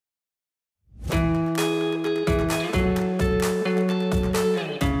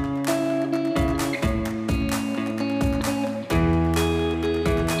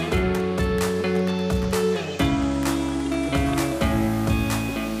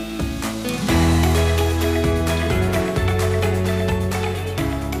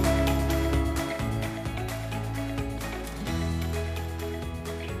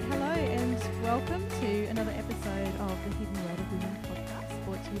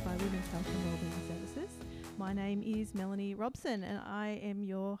supported by Women's Health and Wellbeing Services. My name is Melanie Robson and I am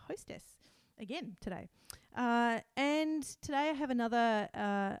your hostess again today. And today I have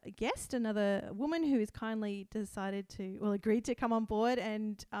another guest, another woman who has kindly agreed to come on board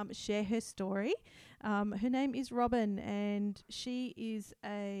and share her story. Her name is Robyn and she is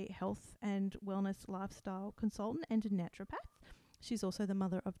a health and wellness lifestyle consultant and a naturopath. She's also the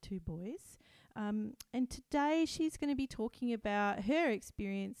mother of 2 boys. And today she's going to be talking about her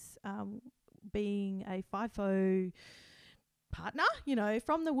experience being a FIFO partner,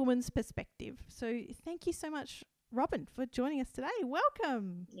 from the woman's perspective. So thank you so much, Robyn, for joining us today.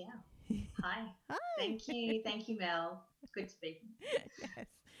 Welcome. Yeah. Hi. Hi. Thank you. Thank you, Mel. Good to be here. Yes.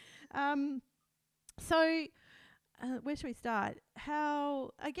 So where should we start?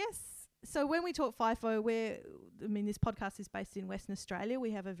 So when we talk FIFO, this podcast is based in Western Australia.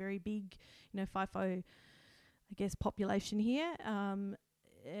 We have a very big, FIFO, population here.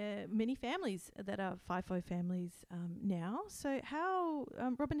 Many families that are FIFO families now. So how,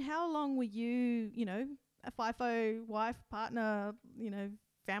 Robyn, how long were you, a FIFO wife, partner,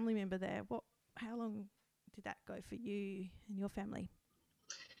 family member there? How long did that go for you and your family?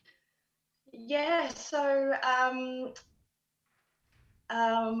 Yeah. So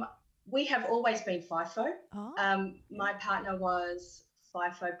we have always been FIFO. My partner was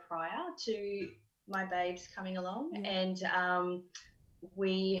FIFO prior to my babes coming along, and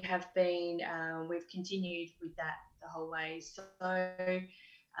we have been we've continued with that the whole way. So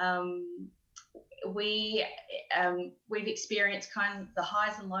we've experienced kind of the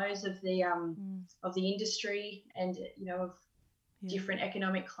highs and lows of the industry, and of different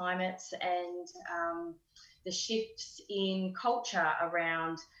economic climates, and the shifts in culture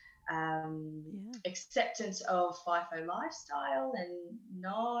around acceptance of FIFO lifestyle and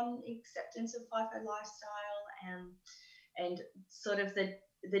non-acceptance of FIFO lifestyle, and sort of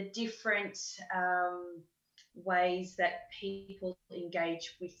the different ways that people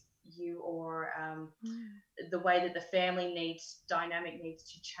engage with you, or the way that the family dynamic needs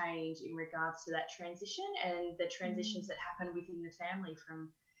to change in regards to that transition, and the transitions that happen within the family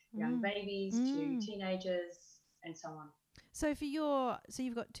from young babies to teenagers and so on. So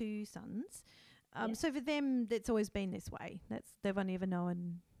you've got 2 sons. So for them, it's always been this way. They've only ever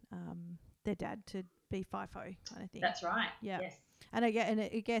known their dad to be FIFO kind of thing. That's right. Yeah. Yes. And I guess,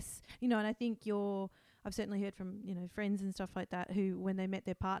 and I think I've certainly heard from, friends and stuff like that who, when they met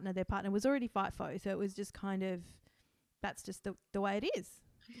their partner was already FIFO. So it was just kind of, that's just the way it is.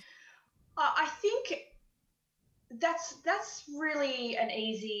 I think that's really an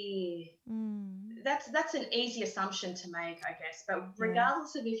easy, that's an easy assumption to make, I guess. But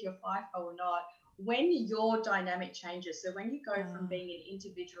regardless of if you're FIFO or not, when your dynamic changes, so when you go from being an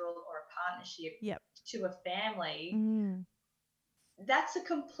individual or a partnership to a family, that's a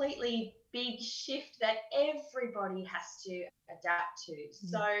completely big shift that everybody has to adapt to.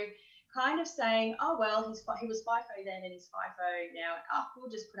 So kind of saying, oh, well, he was FIFO then and he's FIFO now, we'll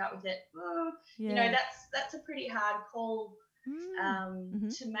just put up with it. That's a pretty hard call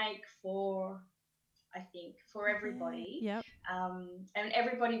to make I think, for everybody. And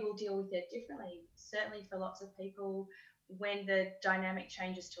everybody will deal with it differently. Certainly for lots of people, when the dynamic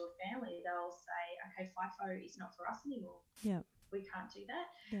changes to a family, they'll say, okay, FIFO is not for us anymore. We can't do that.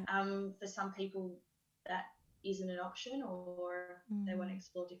 For some people, that isn't an option, or they want to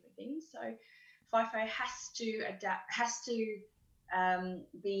explore different things. So FIFO has to adapt, has to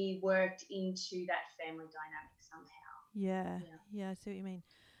be worked into that family dynamic somehow. Yeah, I see what you mean.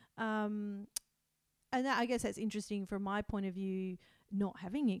 And I guess that's interesting from my point of view, not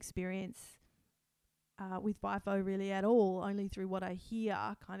having experience with FIFO really at all, only through what I hear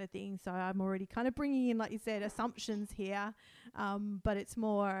kind of thing. So I'm already kind of bringing in, like you said, assumptions here, but it's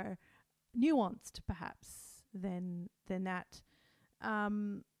more nuanced perhaps than that.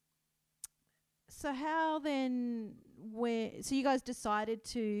 So how then, so you guys decided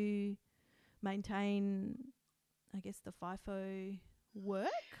to maintain, I guess, the FIFO work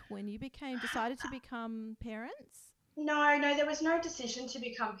when you decided to become parents? No, there was no decision to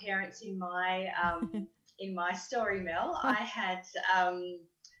become parents in my in my story, Mel. I had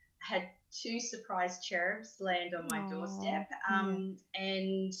 2 surprise cherubs land on my doorstep, and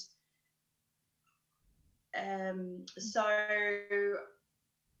so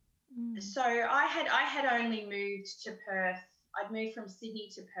I had only moved to Perth. I'd moved from Sydney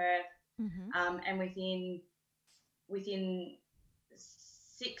to Perth, and within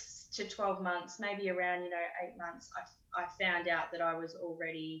 6 to 12 months, maybe around 8 months, I found out that I was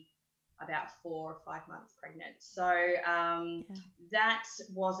already about 4 or 5 months pregnant. So that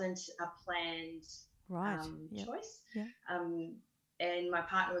wasn't a planned choice. and my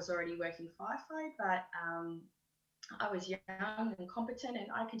partner was already working FIFO, but I was young and competent, and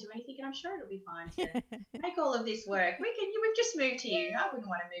I can do anything, and I'm sure it'll be fine to make all of this work. We've just moved here. I wouldn't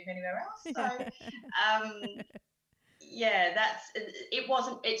want to move anywhere else. So,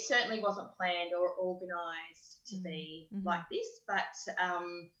 it certainly wasn't planned or organised to be like this. But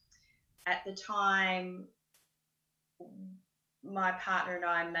at the time, my partner and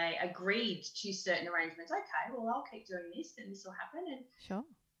I agreed to certain arrangements. Okay, well, I'll keep doing this, and this will happen, and sure,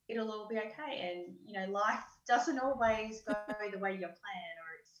 it'll all be okay. And life doesn't always go the way you plan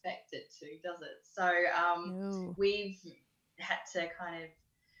or expect it to, does it? So we've had to kind of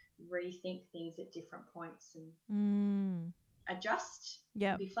rethink things at different points and adjust,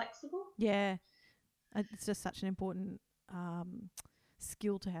 and be flexible. Yeah, it's just such an important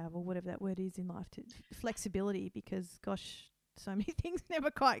skill to have, or whatever that word is in life, to flexibility, because gosh, so many things never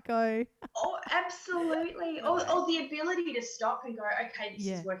quite go. Oh, absolutely. Or the ability to stop and go, okay, this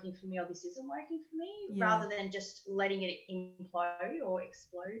is working for me, or this isn't working for me, rather than just letting it implode or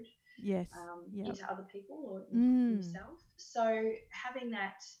explode into other people or into yourself. So having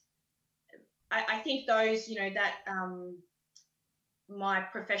that, I think those, that my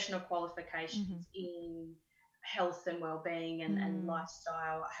professional qualifications in health and well-being and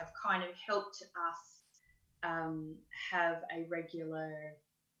lifestyle have kind of helped us have a regular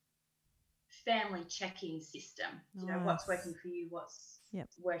family check-in system. Nice. What's working for you, what's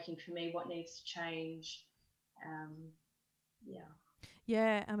working for me, what needs to change.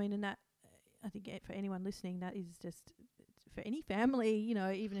 Yeah, I mean, and that, I think for anyone listening, that is just for any family,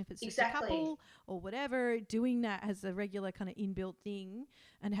 even if it's just a couple or whatever, doing that as a regular kind of inbuilt thing,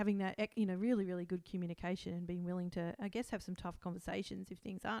 and having that, really, really good communication, and being willing to, I guess, have some tough conversations if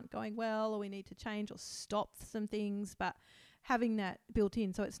things aren't going well, or we need to change or stop some things, but having that built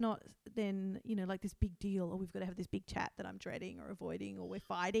in, so it's not then, like this big deal, or we've got to have this big chat that I'm dreading or avoiding, or we're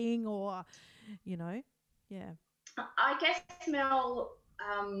fighting, or, I guess, Mel,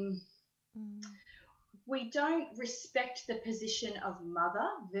 we don't respect the position of mother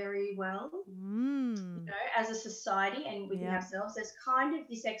very well, as a society and within ourselves. There's kind of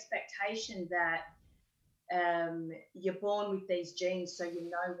this expectation that you're born with these genes, so you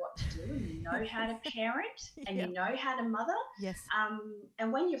know what to do, and you know how to parent, and you know how to mother. Yes.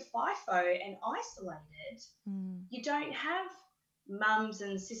 And when you're FIFO and isolated, you don't have mums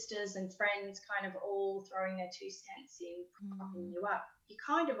and sisters and friends kind of all throwing their 2 cents in, propping you up. You're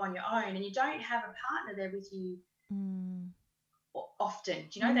kind of on your own, and you don't have a partner there with you often.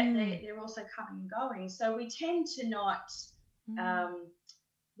 Do you know that they're also coming and going? So we tend to not.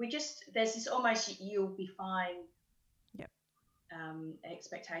 There's this almost you'll be fine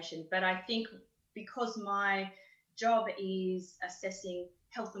expectation. But I think because my job is assessing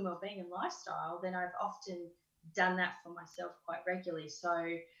health and wellbeing and lifestyle, then I've often done that for myself quite regularly. So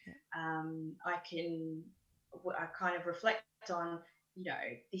I kind of reflect on,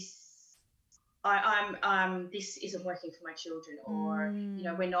 this this isn't working for my children, or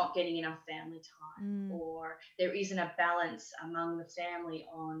we're not getting enough family time, or there isn't a balance among the family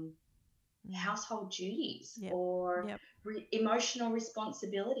on household duties, or emotional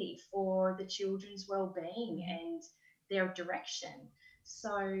responsibility for the children's well-being and their direction.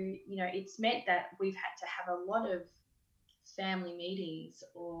 So it's meant that we've had to have a lot of family meetings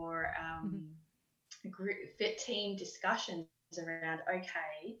or group fit team discussions around,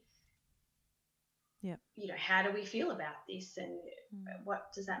 okay, how do we feel about this, and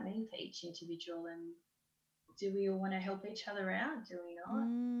what does that mean for each individual, and do we all want to help each other out, do we not?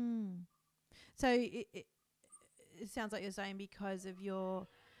 So it sounds like you're saying, because of your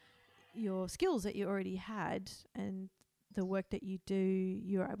skills that you already had and the work that you do,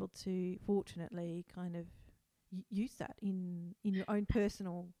 you're able to fortunately kind of use that in your own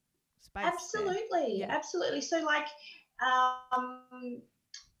personal space. Absolutely, absolutely. So like,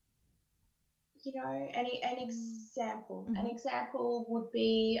 an example. An example would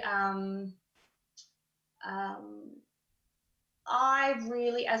be, I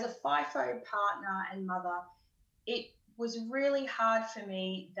really, as a FIFO partner and mother, it was really hard for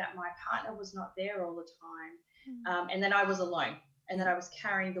me that my partner was not there all the time, and then I was alone, and that I was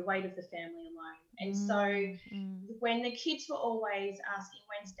carrying the weight of the family alone. And so when the kids were always asking,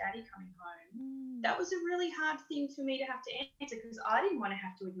 when's daddy coming home, that was a really hard thing for me to have to answer, because I didn't want to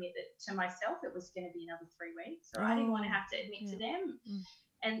have to admit that to myself it was going to be another 3 weeks, or I didn't want to have to admit to them.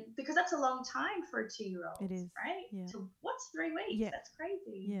 And because that's a long time for a 2-year-old. It is. Right? Yeah. So what's 3 weeks? Yeah. That's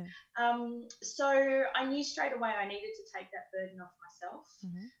crazy. Yeah. So I knew straight away I needed to take that burden off myself.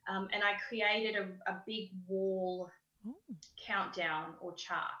 And I created a big wall countdown or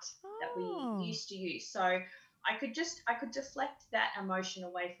chart that we used to use. So I could deflect that emotion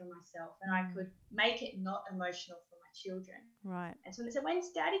away from myself, and I could make it not emotional for my children. Right. And so when they said,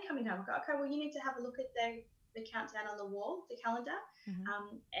 "When's Daddy coming home?" I go, "Okay, well, you need to have a look at the countdown on the wall, the calendar."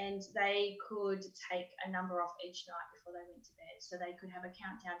 And they could take a number off each night before they went to bed, so they could have a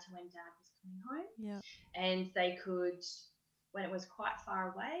countdown to when Dad was coming home. Yeah. And they could, when it was quite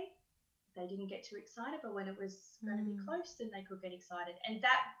far away, they didn't get too excited, but when it was going to be close, then they could get excited. And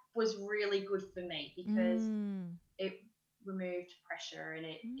that was really good for me because it removed pressure, and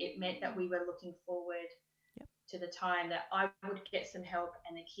it meant that we were looking forward to the time that I would get some help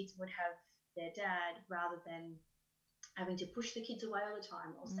and the kids would have their dad, rather than having to push the kids away all the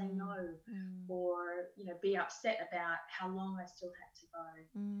time or say no or, you know, be upset about how long I still had to go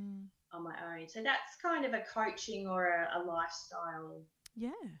on my own. So that's kind of a coaching or a lifestyle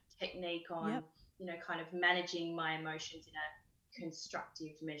technique on, you know, kind of managing my emotions in a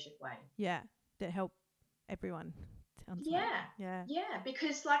constructive, measured way. Yeah, that help everyone. Sounds like. Yeah,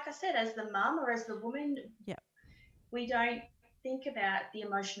 because like I said, as the mum or as the woman, we don't think about the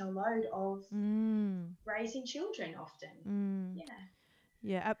emotional load of raising children often.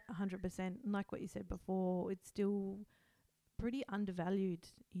 Yeah, 100%. Like what you said before, it's still pretty undervalued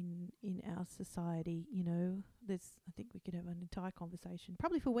in our society. You know, I think we could have an entire conversation,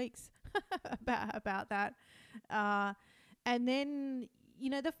 probably for weeks, about that. And then, you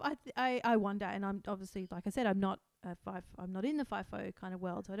know, I wonder, and I'm obviously, like I said, I'm not in the FIFO kind of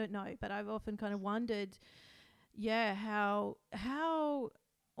world, so I don't know. But I've often kind of wondered, how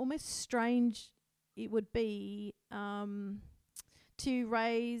almost strange it would be to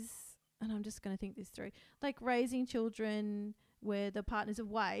raise, and I'm just going to think this through, like raising children where the partner's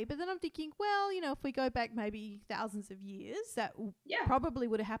away. But then I'm thinking, well, you know, if we go back maybe thousands of years, that probably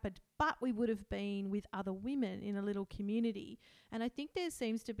would have happened, but we would have been with other women in a little community. And I think there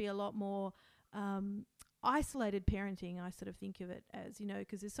seems to be a lot more isolated parenting, I sort of think of it as, you know,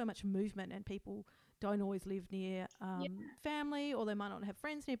 because there's so much movement and people don't always live near family, or they might not have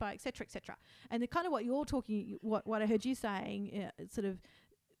friends nearby, etc., etc. And the kind of what you're talking, what I heard you saying, sort of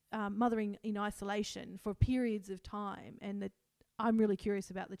mothering in isolation for periods of time, and that I'm really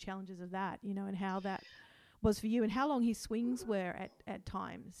curious about the challenges of that, you know, and how that was for you, and how long his swings were at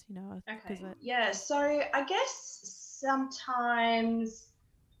times, you know. Okay. So I guess sometimes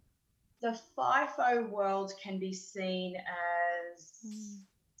the FIFO world can be seen as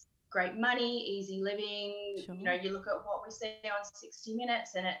great money, easy living. Sure. You know, you look at what we see on 60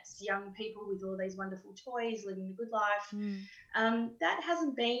 Minutes, and it's young people with all these wonderful toys living a good life. That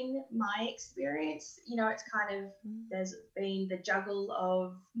hasn't been my experience. You know, it's kind of, there's been the juggle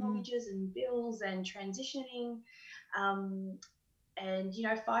of mortgages and bills and transitioning. And, you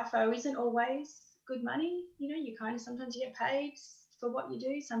know, FIFO isn't always good money. You know, you kind of, sometimes you get paid for what you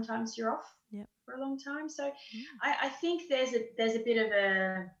do. Sometimes you're off for a long time. So I think there's a bit of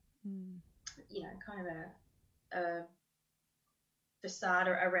a, you know, kind of a facade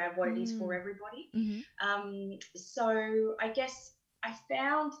around what it is for everybody. So I guess I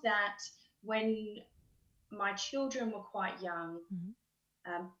found that when my children were quite young,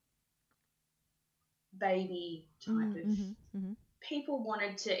 baby type of people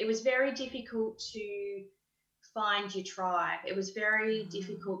wanted to, it was very difficult to find your tribe. It was very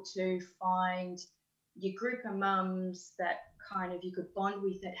difficult to find your group of mums that kind of you could bond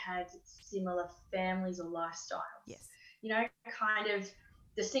with, that had similar families or lifestyles. Yes. You know, kind of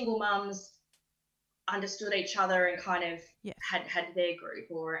the single mums understood each other and kind of had their group,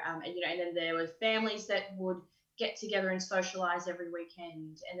 or you know, and then there were families that would get together and socialize every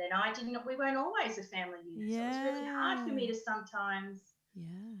weekend. And then we weren't always a family unit. So it was really hard for me to sometimes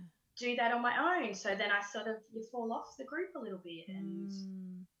do that on my own. So then I sort of, you fall off the group a little bit, and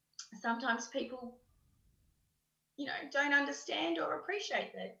sometimes people, you know, don't understand or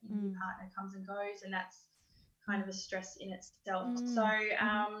appreciate that your partner comes and goes, and that's kind of a stress in itself. So,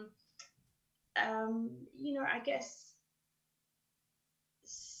 you know, I guess,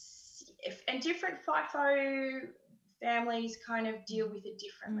 and different FIFO families kind of deal with it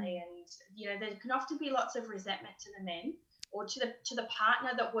differently. And, you know, there can often be lots of resentment to the men, or to the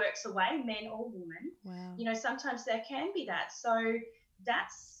partner that works away, men or women. Wow. You know, sometimes there can be that. So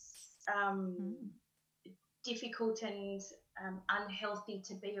that's difficult and unhealthy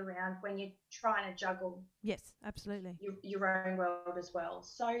to be around when you're trying to juggle. Yes, absolutely. Your own world as well.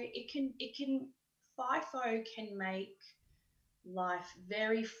 So FIFO can make life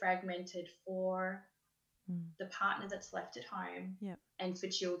very fragmented for the partner that's left at home and for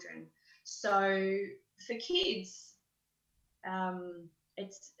children. So for kids,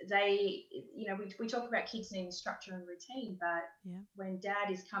 it's they, we talk about kids needing structure and routine, but when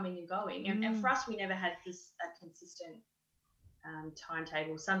dad is coming and going, and for us, we never had a consistent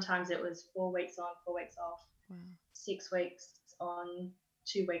timetable. Sometimes it was 4 weeks on, 4 weeks off, 6 weeks on,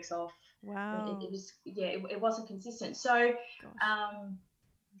 2 weeks off. Wow. It was, it wasn't consistent. So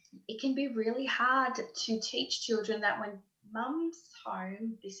it can be really hard to teach children that when mum's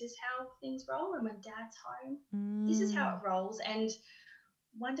home, this is how things roll, and when dad's home, this is how it rolls. And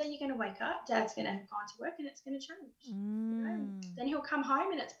one day you're going to wake up, dad's going to have gone to work, and it's going to change. Then he'll come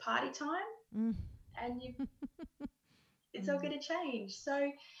home and it's party time, and it's all going to change.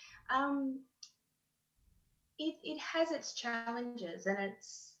 So it has its challenges, and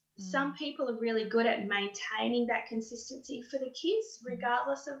some people are really good at maintaining that consistency for the kids,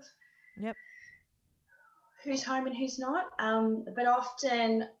 regardless of who's home and who's not. But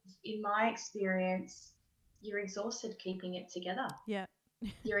often, in my experience, you're exhausted keeping it together. Yeah.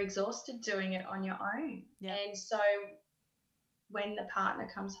 You're exhausted doing it on your own. Yeah. And so when the partner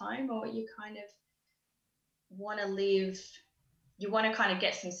comes home, or you kind of want to live, you want to kind of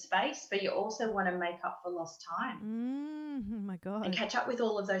get some space, but you also want to make up for lost time. Oh my God. And catch up with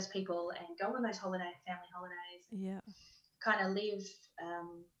all of those people and go on those family holidays. Yeah. Kind of live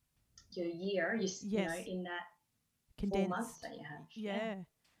your year, in that condensed 4 months that you have. Yeah.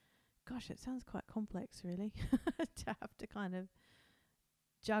 Gosh, it sounds quite complex, really, to have to kind of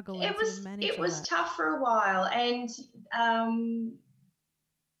juggle and manage. It was tough for a while, and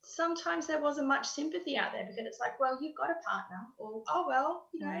sometimes there wasn't much sympathy out there, because it's like, well, you've got a partner, or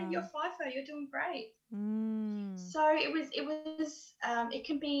you're FIFO, you're doing great. So it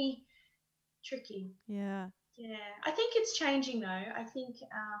can be tricky. Yeah. I think it's changing though. I think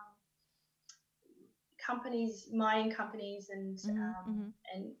mining companies and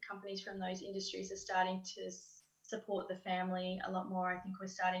companies from those industries are starting to support the family a lot more. I think we're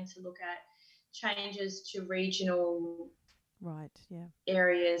starting to look at changes to regional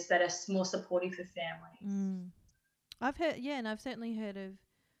areas that are more supportive for families. I've heard, and I've certainly heard of,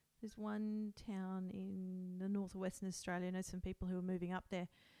 there's one town in the north of Western Australia. I know some people who are moving up there,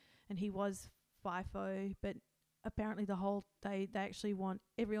 and he was FIFO, but apparently they actually want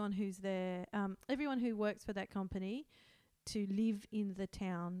everyone who's there, everyone who works for that company, to live in the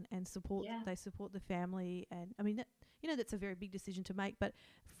town and support. They support the family, and I mean that's a very big decision to make. But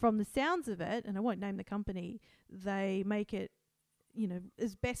from the sounds of it, and I won't name the company, they make it,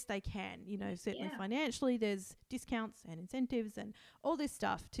 as best they can. Certainly financially, there's discounts and incentives and all this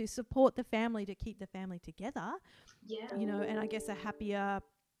stuff to support the family, to keep the family together. Yeah. And I guess a happier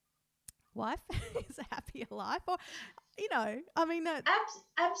wife is a happier life, or I mean that.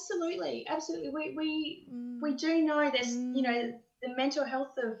 Absolutely. We do know this. The mental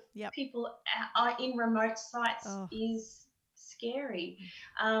health of people are in remote sites is scary,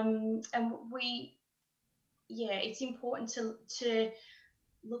 and it's important to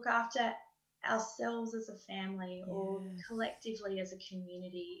look after ourselves as a family, or collectively as a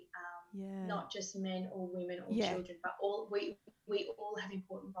community. Not just men or women or children, but we all have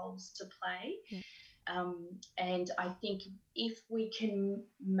important roles to play. And I think if we can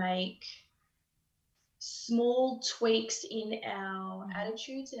make small tweaks in our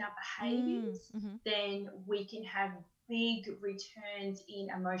attitudes and our behaviours, then we can have big returns in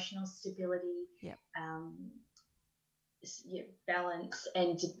emotional stability, balance,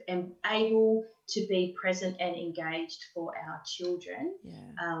 and able to be present and engaged for our children,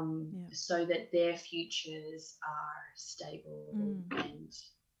 so that their futures are stable and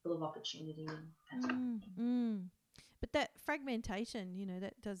full of opportunity. But that fragmentation,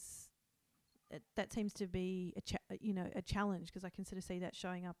 that seems to be a challenge, because I can sort of see that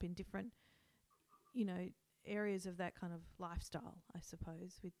showing up in different, areas of that kind of lifestyle, I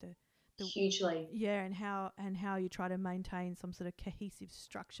suppose, with the hugely. And how you try to maintain some sort of cohesive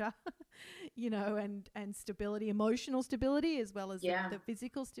structure, and stability, emotional stability, as well as the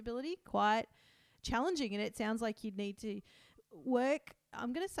physical stability. Quite challenging, and it sounds like you'd need to work,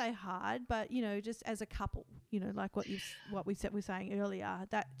 I'm going to say hard, but just as a couple, like what we were saying earlier,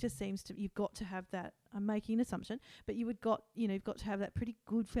 that just seems to, you've got to have that. I'm making an assumption, but you've got to have that pretty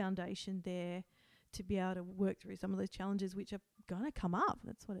good foundation there to be able to work through some of those challenges which are going to come up.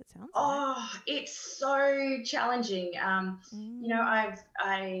 That's what it sounds like. Oh, it's so challenging. I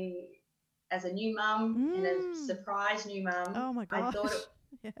as a new mum and a surprise new mum, oh my gosh,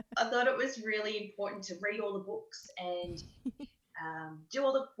 I thought it was really important to read all the books and do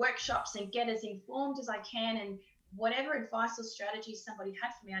all the workshops and get as informed as I can, and whatever advice or strategies somebody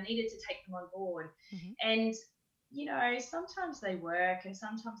had for me, I needed to take them on board. And sometimes they work and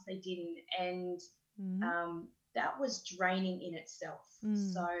sometimes they didn't, and that was draining in itself.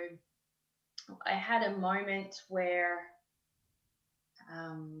 So I had a moment where,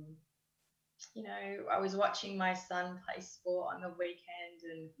 I was watching my son play sport on the weekend,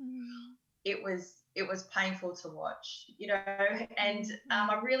 and it was painful to watch, and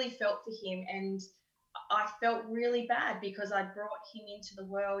I really felt for him, and I felt really bad because I brought him into the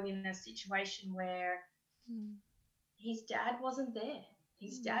world in a situation where his dad wasn't there.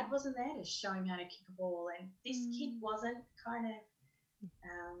 His dad wasn't there to show him how to kick a ball, and this kid wasn't kind of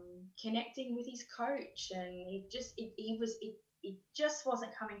connecting with his coach, and it just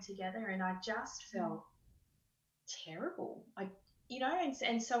wasn't coming together, and I just felt terrible.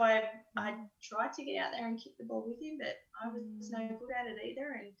 And so I tried to get out there and kick the ball with him, but I was no good at it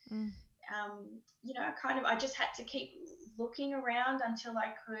either, and I just had to keep looking around until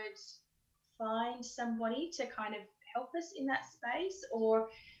I could find somebody to kind of help us in that space, or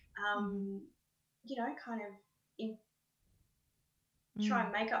try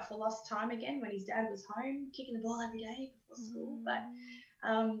and make up for lost time again when his dad was home kicking the ball every day before school. But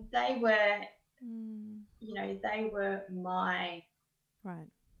they were my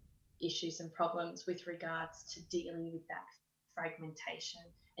issues and problems with regards to dealing with that fragmentation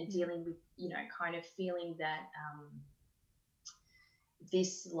and dealing with kind of feeling that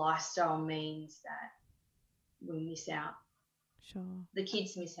this lifestyle means that we miss out. The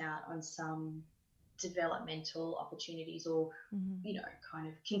kids miss out on some developmental opportunities, or kind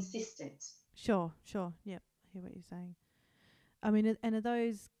of consistent. Sure. Yep, I hear what you're saying. I mean, and are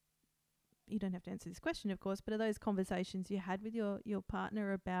those, you don't have to answer this question, of course, but are those conversations you had with your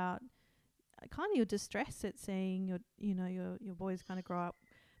partner about kind of your distress at seeing your boys kind of grow up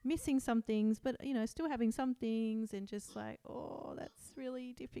missing some things, but still having some things, and just like, oh, that's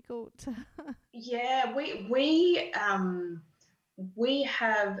really difficult? Yeah, we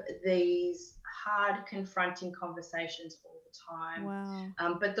have these hard, confronting conversations all the time.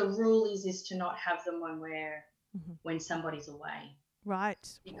 Wow. But the rule is to not have them when somebody's away.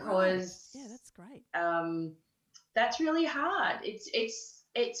 Right. Because yeah, that's great. That's really hard.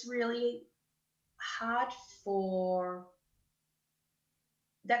 It's really hard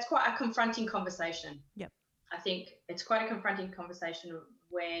that's quite a confronting conversation. Yep. I think it's quite a confronting conversation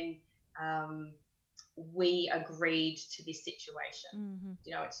when we agreed to this situation.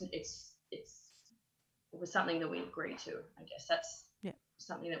 It was something that we agreed to. I guess that's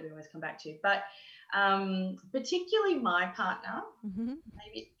something that we always come back to. But particularly my partner,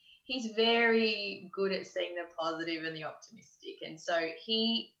 maybe he's very good at seeing the positive and the optimistic, and so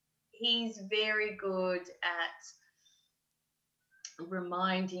he's very good at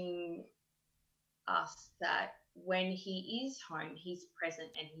reminding us that when he is home, he's present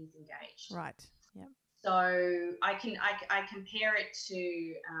and he's engaged. Right. Yeah. So I compare it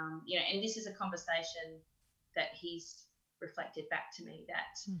to and this is a conversation that he's reflected back to me,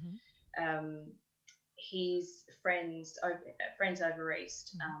 that his friends over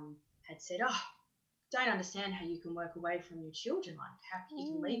east had said, "Oh, don't understand how you can work away from your children, like how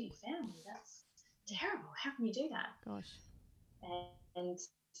you can leave your family. That's terrible. How can you do that?" Gosh. And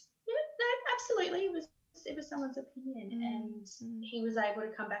absolutely, it was someone's opinion, and he was able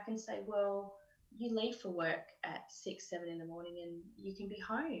to come back and say, "Well, you leave for work at 6, 7 in the morning, and you can be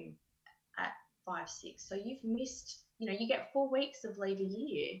home at 5, 6. So you've missed. You get 4 weeks of leave a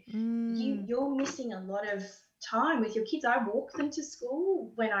year. You're missing a lot of time with your kids. I walk them to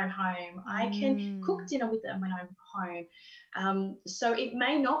school when I'm home. I can cook dinner with them when I'm home. So it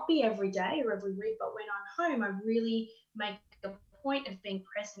may not be every day or every week, but when I'm home, I really make a point of being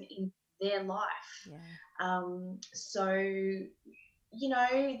present in their life." So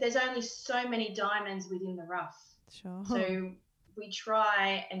there's only so many diamonds within the rough. Sure. So we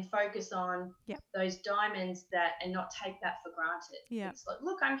try and focus on those diamonds and not take that for granted. It's like,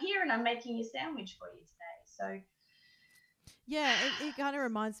 look, I'm here and I'm making a sandwich for you today. So yeah, it kind of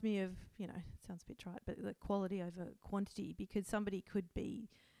reminds me of, it sounds a bit trite, but the quality over quantity, because somebody could be,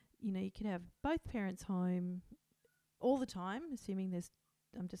 you could have both parents home all the time, assuming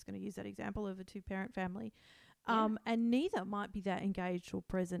I'm just going to use that example of a 2-parent family. And neither might be that engaged or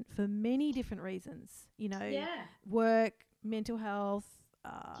present for many different reasons, work, mental health,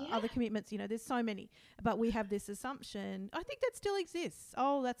 other commitments, there's so many. But we have this assumption, I think that still exists.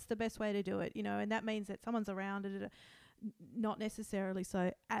 Oh, that's the best way to do it, and that means that someone's around it, not necessarily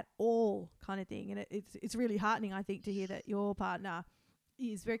so at all kind of thing. And it's really heartening, I think, to hear that your partner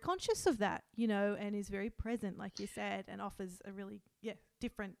is very conscious of that, and is very present, like you said, and offers a really,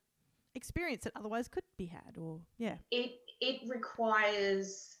 different experience that otherwise could be had, or it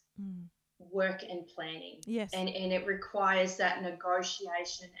requires work and planning, yes, and it requires that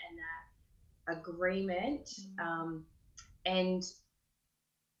negotiation and that agreement. And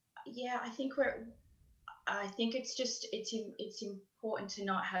yeah, I think it's important to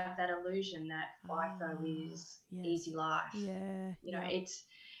not have that illusion that FIFO is Yes. easy life. Yeah. You know,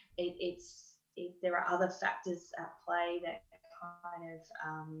 there are other factors at play that kind of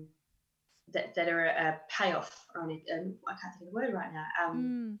that are a payoff on it. I can't think of the word right now.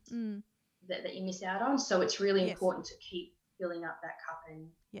 That you miss out on. So it's really important to keep filling up that cup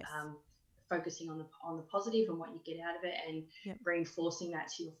and focusing on the positive and what you get out of it, and reinforcing that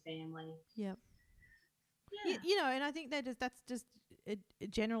to your family. Yep. Yeah. You know, and I think that's just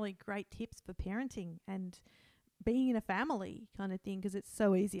generally great tips for parenting and being in a family kind of thing, because it's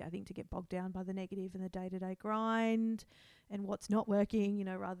so easy, I think, to get bogged down by the negative and the day-to-day grind and what's not working, you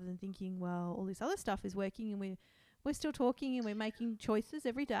know, rather than thinking, well, all this other stuff is working and we're still talking and we're making choices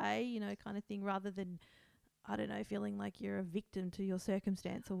every day, you know, kind of thing, rather than, I don't know, feeling like you're a victim to your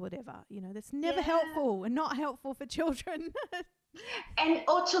circumstance or whatever. You know, that's never helpful and not helpful for children.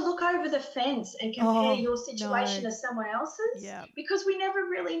 Or to look over the fence and compare your situation to someone else's, because we never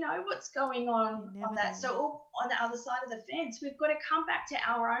really know what's going on that. So on the other side of the fence, we've got to come back to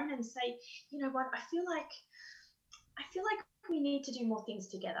our own and say, you know what, I feel like we need to do more things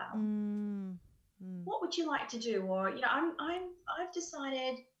together. What would you like to do? Or, you know, I've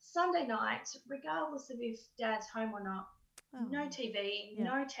decided Sunday night, regardless of if Dad's home or not, no TV,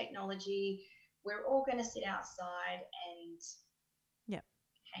 no technology. We're all going to sit outside and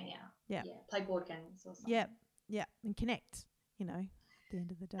hang out. Play board games or something. And connect, you know, at the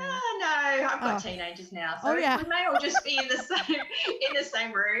end of the day. No, I've got teenagers now, so we may all just be in the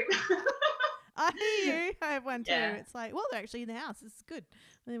same room. I hear you. I have one too. It's like, well, they're actually in the house. It's good.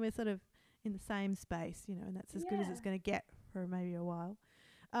 I mean, we're sort of in the same space, you know, and that's as good as it's going to get for maybe a while.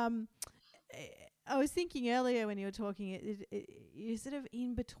 I was thinking earlier when you were talking, you're sort of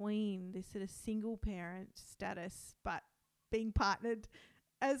in between this sort of single parent status, but being partnered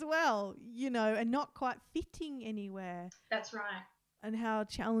as well, you know, and not quite fitting anywhere. That's right. And how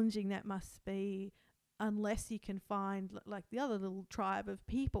challenging that must be, unless you can find like the other little tribe of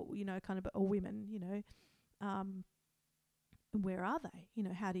people, you know, kind of, or women, you know, where are they? You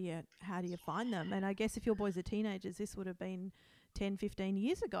know, how do you find them? And I guess if your boys are teenagers, this would have been 10, 15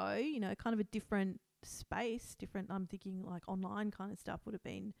 years ago, you know, kind of a different space, I'm thinking like online kind of stuff would have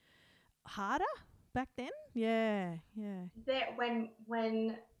been harder back then. Yeah. That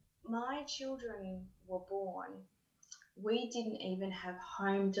when my children were born, we didn't even have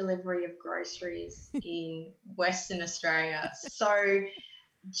home delivery of groceries in Western Australia. So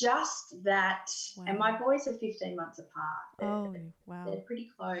just that, and my boys are 15 months apart. They're pretty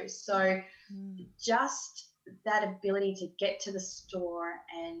close. So just that ability to get to the store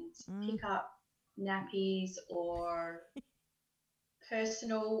and pick up nappies or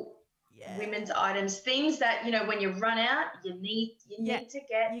personal women's items, things that, you know, when you run out, you need to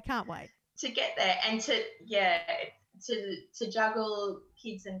get. You can't wait to get there, and to juggle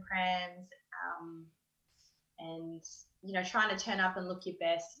kids and prams, and, you know, trying to turn up and look your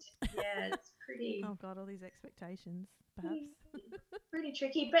best. Yeah, it's pretty. Oh God, all these expectations, perhaps. Pretty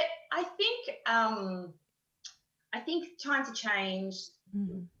tricky, but I think times have changed.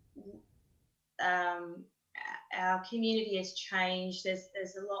 Our community has changed.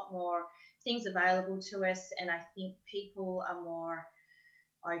 There's a lot more things available to us, and I think people are more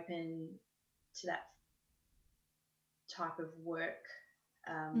open to that type of work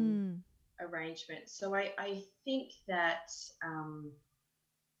arrangement. So I think that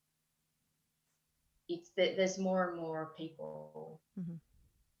there's more and more people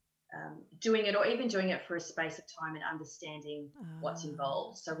doing it, or even doing it for a space of time and understanding what's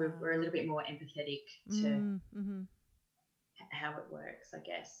involved. So we're a little bit more empathetic to how it works, I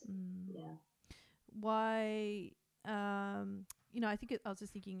guess. Yeah. Why? You know, I think I was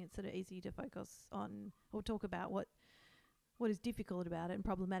just thinking it's sort of easy to focus on or talk about what is difficult about it and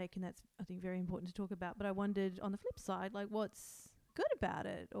problematic, and that's, I think, very important to talk about. But I wondered, on the flip side, like, what's good about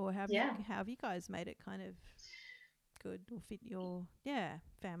it, or how have you guys made it kind of good or fit your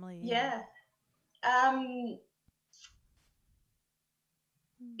family?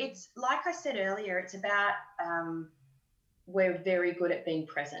 It's like I said earlier, it's about we're very good at being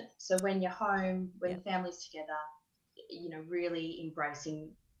present. So when you're home, when family's together, you know, really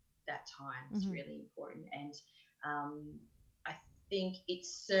embracing that time is really important. And I think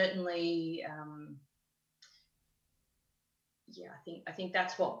it's certainly I think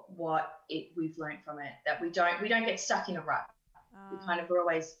that's what we've learned from it, that we don't get stuck in a rut. We're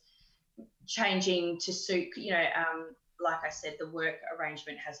always changing to suit, you know, like I said, the work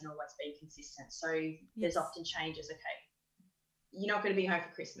arrangement hasn't always been consistent, so there's often changes. Okay, you're not going to be home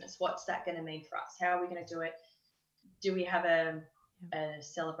for Christmas. What's that going to mean for us? How are we going to do it? Do we have a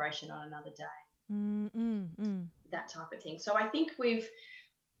celebration on another day? That type of thing. So I think we've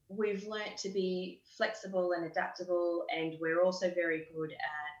learnt to be flexible and adaptable, and we're also very good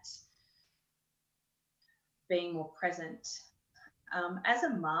at being more present. As a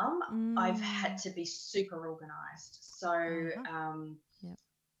mum, I've had to be super organised. So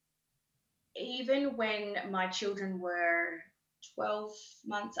even when my children were 12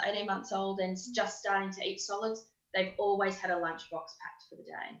 months, 18 months old and just starting to eat solids, they've always had a lunchbox packed for the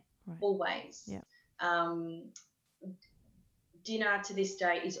day. Right. Always. Yeah. Dinner to this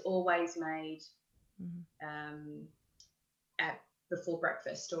day is always made at before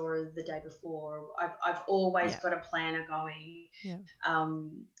breakfast or the day before. I've always got a planner going. Yeah.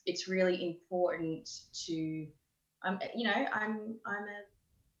 It's really important to, I'm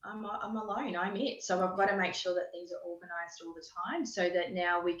alone. I'm it. So I've got to make sure that things are organised all the time, so that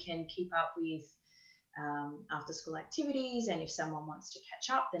now we can keep up with after school activities, and if someone wants to catch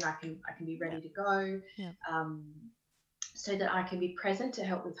up, then I can be ready to go. Yeah. So that I can be present to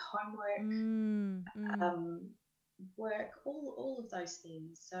help with homework, work, all of those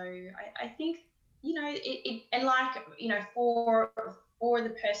things. So I think, it and like, for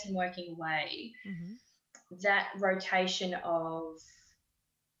the person working away, that rotation of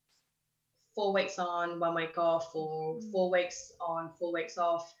 4 weeks on, 1 week off, or 4 weeks on, 4 weeks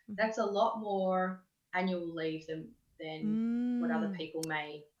off, that's a lot more annual leave than what other people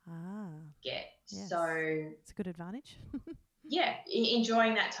may get. Yes. So it's a good advantage. Yeah,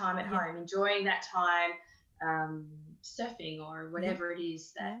 enjoying that time at home, enjoying that time surfing or whatever it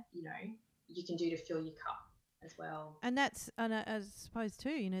is that you can do to fill your cup as well. And I suppose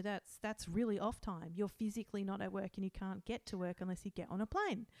too, that's really off time. You're physically not at work and you can't get to work unless you get on a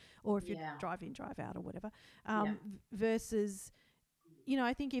plane, or if you drive in, drive out, or whatever. Versus,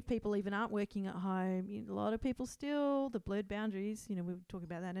 I think if people even aren't working at home, a lot of people still, the blurred boundaries, we were talking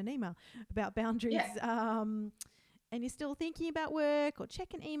about that in an email about boundaries. Yeah. And you're still thinking about work or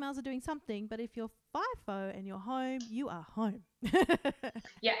checking emails or doing something. But if you're FIFO and you're home, you are home.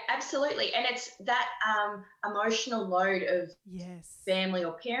 Yeah, absolutely. And it's that emotional load of family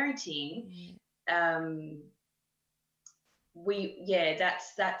or parenting.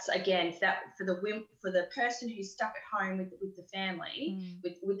 That's again, that for the person who's stuck at home with the family,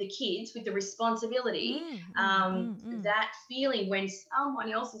 with the kids, with the responsibility, that feeling when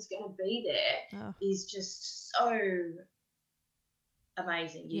someone else is going to be there is just so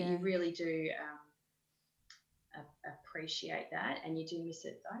amazing. You really do appreciate that, and you do miss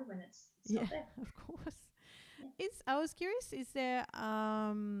it though when it's not there. Of course. Yeah. I was curious, is there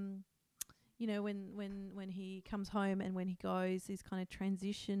when he comes home and when he goes, these kind of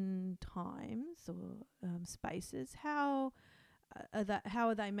transition times or spaces, how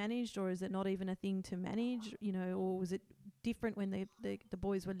are they managed, or is it not even a thing to manage, or was it different when the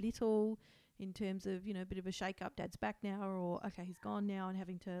boys were little in terms of, a bit of a shake up, dad's back now, or okay, he's gone now, and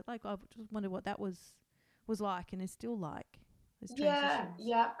having to, I just wonder what that was like and is still like, those transitions.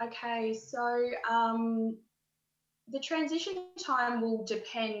 Okay, so the transition time will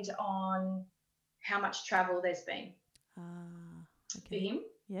depend on how much travel there's been for him.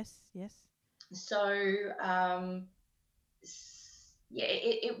 Yes. So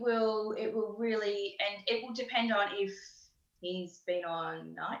it will really, and it will depend on if he's been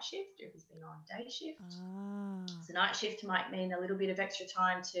on night shift or if he's been on day shift. So night shift might mean a little bit of extra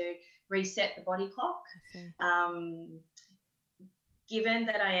time to reset the body clock. Given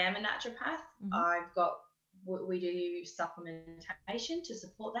that I am a naturopath, we do supplementation to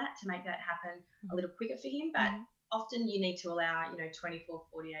support that, to make that happen a little quicker for him. But often you need to allow, 24,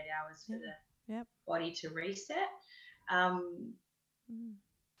 48 hours for the body to reset.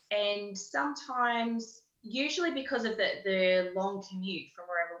 And sometimes, usually because of the long commute from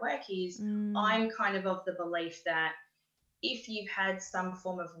wherever work is, I'm kind of the belief that if you've had some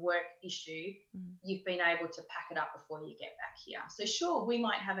form of work issue, you've been able to pack it up before you get back here. So sure, we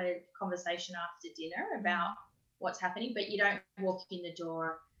might have a conversation after dinner about what's happening, but you don't walk in the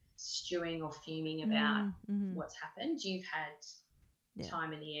door stewing or fuming about what's happened. You've had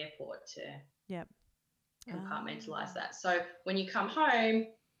time in the airport to compartmentalize that. So when you come home,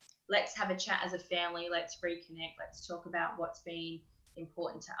 let's have a chat as a family, let's reconnect, let's talk about what's been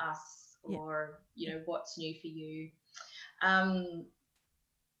important to us, or what's new for you. I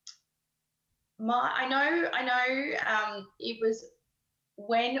know it was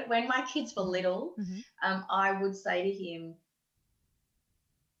when my kids were little, I would say to him,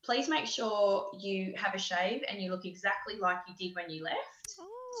 please make sure you have a shave and you look exactly like you did when you left,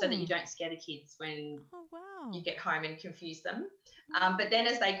 so that you don't scare the kids when you get home and confuse them. But then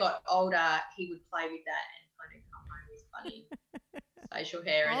as they got older, he would play with that and kind of come home with funny facial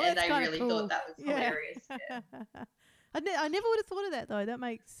hair, and they really cool. thought that was hilarious. Yeah. I never would have thought of that, though. That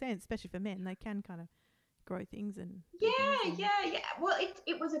makes sense, especially for men. They can kind of grow things and yeah. Well,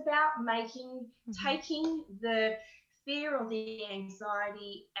 it was about taking the fear or the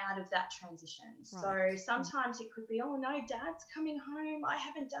anxiety out of that transition. Right. So sometimes it could be, oh no, Dad's coming home, I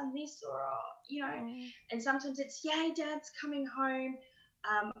haven't done this, or and sometimes it's, yay, Dad's coming home,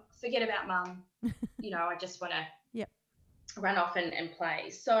 forget about Mum. I just want to run off and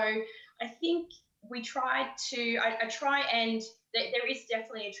play. So I think we tried to, I try, and there is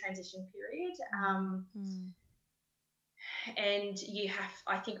definitely a transition period. And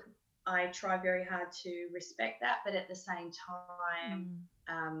I think I try very hard to respect that, but at the same time,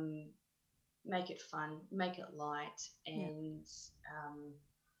 make it fun, make it light, and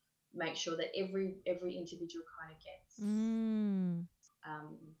make sure that every individual kind of gets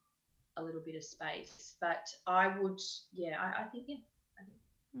a little bit of space. But I would, I think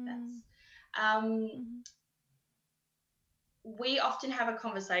that's. We often have a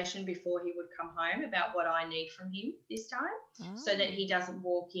conversation before he would come home about what I need from him this time, so that he doesn't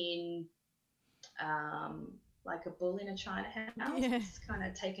walk in like a bull in a china house, kind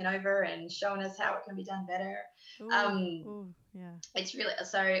of taking over and showing us how it can be done better. It's really,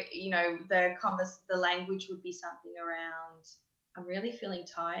 so the language would be something around, I'm really feeling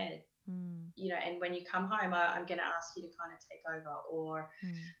tired. And when you come home, I'm going to ask you to kind of take over, or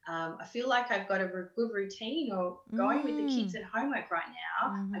I feel like I've got a good routine or going with the kids at homework right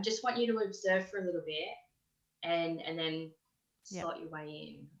now. I just want you to observe for a little bit and then slot your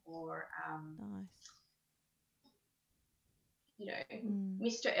way in. Or,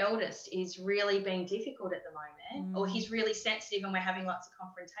 Mr. Eldest is really being difficult at the moment, or he's really sensitive and we're having lots of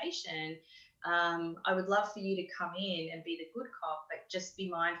confrontation. I would love for you to come in and be the good cop, but just be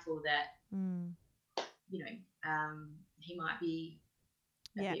mindful that, he might be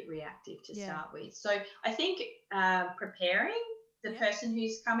a bit reactive to start with. So I think preparing the person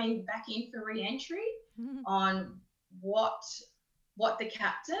who's coming back in for re-entry on what the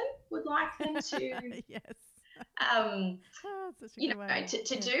captain would like them to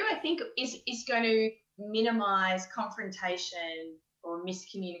to do, I think is going to minimize confrontation or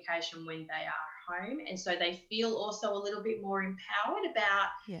miscommunication when they are home, and so they feel also a little bit more empowered about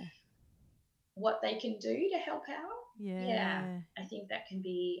what they can do to help out. I think that can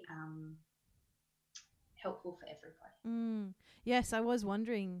be helpful for everybody. Yes, I was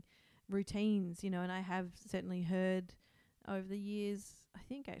wondering routines, and I have certainly heard over the years, I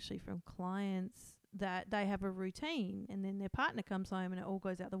think actually from clients, that they have a routine and then their partner comes home and it all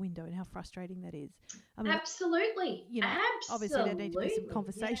goes out the window, and how frustrating that is. I mean, absolutely. Obviously there need to be some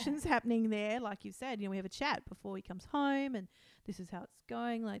conversations happening there, like you said. We have a chat before he comes home and this is how it's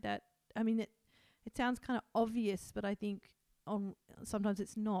going, like that. I mean, it sounds kind of obvious, but I think sometimes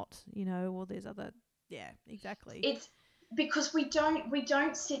it's not, or there's other, exactly. It's because we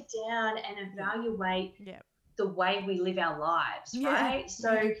don't sit down and evaluate the way we live our lives, right?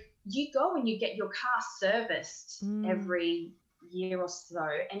 So you go and you get your car serviced every year or so,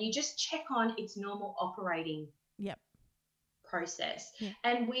 and you just check on its normal operating process.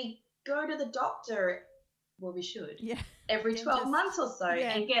 And we go to the doctor, well, we should, every 12 months or so,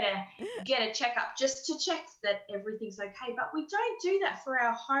 and get a checkup just to check that everything's okay. But we don't do that for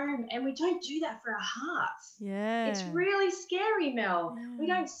our home, and we don't do that for our hearts. It's really scary, Mel. We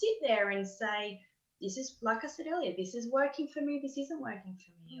don't sit there and say, this is, like I said earlier, this is working for me, this isn't working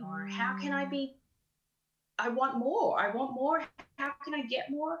for me, or how can I want more, how can I get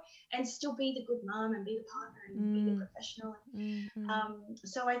more and still be the good mum and be the partner and be the professional.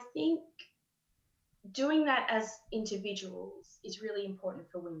 So I think doing that as individuals is really important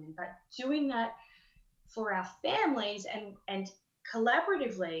for women, but doing that for our families and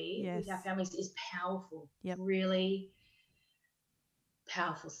collaboratively with our families is powerful. Really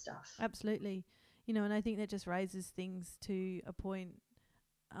powerful stuff. Absolutely. And I think that just raises things to a point,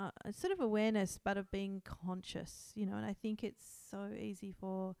 a sort of awareness, but of being conscious, and I think it's so easy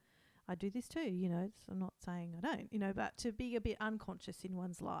I do this too, I'm not saying I don't, but to be a bit unconscious in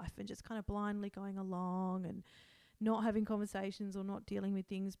one's life and just kind of blindly going along and not having conversations or not dealing with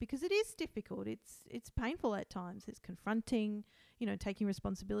things, because it is difficult. It's painful at times. It's confronting, taking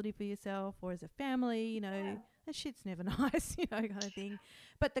responsibility for yourself or as a family, that shit's never nice, kind of thing.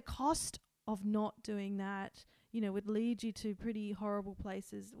 But the cost of not doing that, would lead you to pretty horrible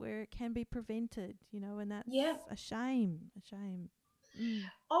places where it can be prevented, and that's a shame.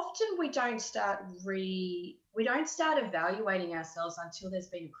 Often we don't start evaluating ourselves until there's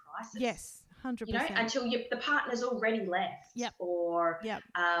been a crisis. Yes, 100%. Until the partner's already left. Yep. Or Yep.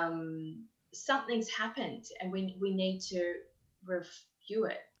 something's happened and we need to review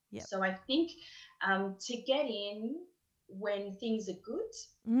it. Yep. So I think to get in when things are good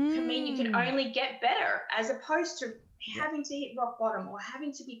can mean you can only get better, as opposed to having to hit rock bottom or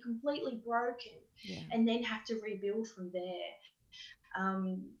having to be completely broken and then have to rebuild from there.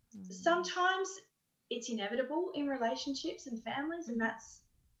 Sometimes it's inevitable in relationships and families, and that's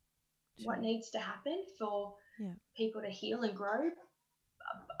what needs to happen for people to heal and grow.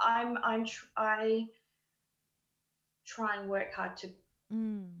 I try and work hard to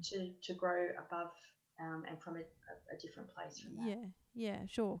grow above and from a different place from that. Yeah,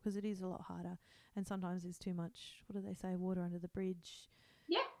 sure, because it is a lot harder, and sometimes there's too much, what do they say, water under the bridge.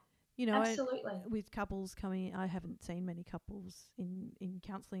 Yeah, absolutely. With couples coming, I haven't seen many couples in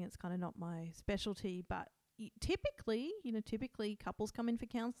counselling. It's kind of not my specialty, but typically couples come in for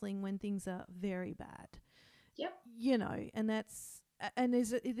counselling when things are very bad. Yep. And that's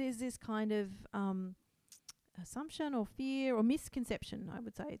there's this kind of assumption or fear or misconception, I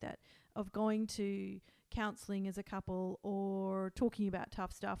would say, that of going to counselling as a couple or talking about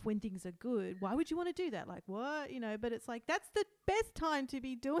tough stuff when things are good. Why would you want to do that? Like, what? But it's like that's the best time to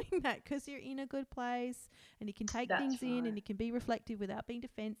be doing that, because you're in a good place and you can take things in and you can be reflective without being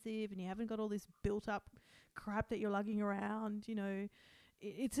defensive, and you haven't got all this built up crap that you're lugging around.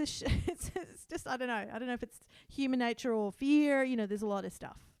 It's just I don't know if it's human nature or fear. There's a lot of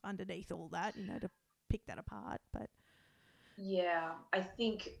stuff underneath all that, to pick that apart. But yeah, I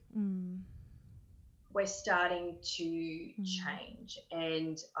think we're starting to change,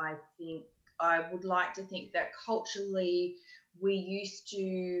 and I think I would like to think that culturally it used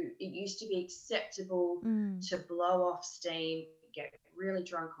to be acceptable to blow off steam, get really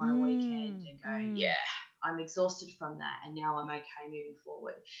drunk on a weekend and go, yeah, I'm exhausted from that, and now I'm okay moving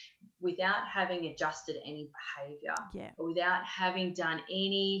forward, without having adjusted any behaviour, or without having done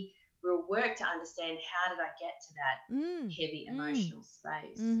any real work to understand how did I get to that heavy emotional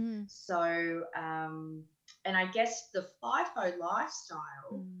space. So, and I guess the FIFO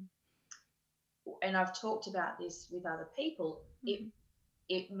lifestyle, and I've talked about this with other people,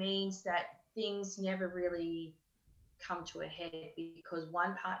 it means that things never really come to a head because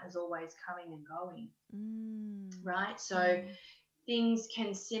one partner's always coming and going, right? So things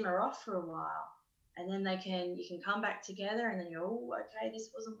can simmer off for a while, and then you can come back together, and then you go, oh, okay, this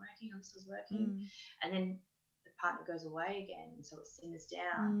wasn't working, or this was working, and then the partner goes away again, and so it simmers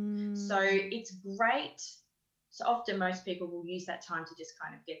down. So it's great. So often most people will use that time to just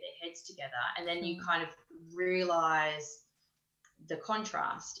kind of get their heads together, and then you kind of realize the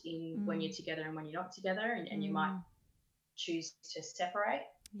contrast in when you're together and when you're not together, and you might choose to separate,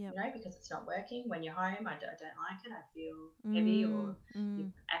 because it's not working. When you're home, I don't like it, I feel heavy, or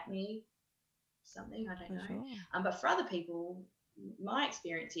you're at me, something, I don't know. Sure. But for other people, my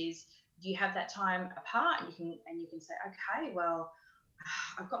experience is you have that time apart, and you can say, okay, well,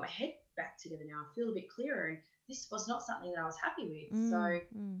 I've got my head back together now, I feel a bit clearer, and this was not something that I was happy with. So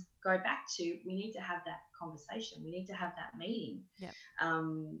go back to, we need to have that conversation, we need to have that meeting.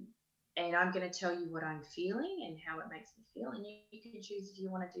 And I'm going to tell you what I'm feeling and how it makes me feel, and you can choose if you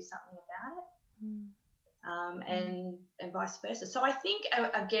want to do something about it, and vice versa. So I think,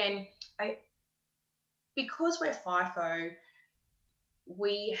 again, because we're FIFO,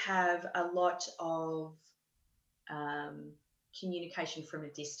 we have a lot of communication from a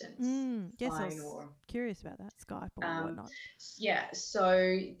distance. Yes, I was curious about that, Skype or whatnot. Yeah,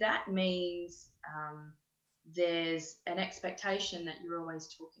 so that means there's an expectation that you're always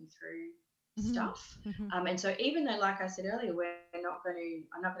talking through stuff. And so even though, like I said earlier, I'm not going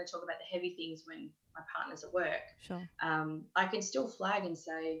to talk about the heavy things when my partner's at work. Sure. I can still flag and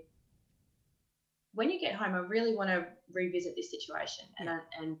say, when you get home, I really want to revisit this situation, and I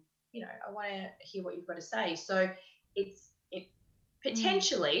want to hear what you've got to say. So it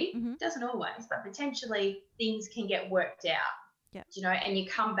potentially doesn't always, but potentially things can get worked out. And you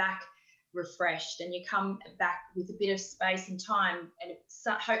come back refreshed, and you come back with a bit of space and time, and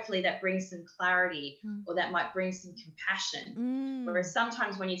hopefully that brings some clarity, or that might bring some compassion. Whereas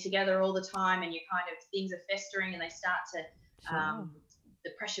sometimes when you're together all the time and you kind of, things are festering and they start to the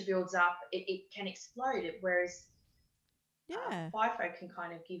pressure builds up, it can explode. Whereas FIFO can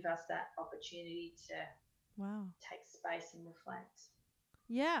kind of give us that opportunity to take space and reflect.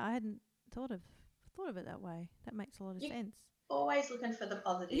 Yeah, I hadn't thought of it that way. That makes a lot of sense. Always looking for the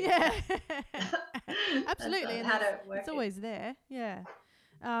positive. Yeah, absolutely. And it's always there. Yeah.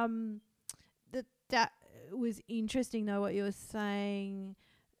 That was interesting though, what you were saying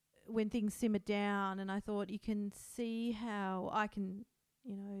when things simmer down, and I thought you can see how I can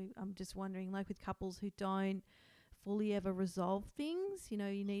I'm just wondering, like with couples who don't fully ever resolve things, you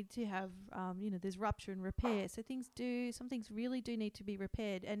need to have, there's rupture and repair. So some things really do need to be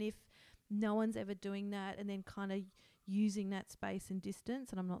repaired. And if no one's ever doing that and then kind of using that space and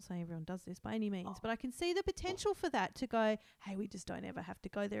distance, and I'm not saying everyone does this by any means, but I can see the potential for that to go, hey, we just don't ever have to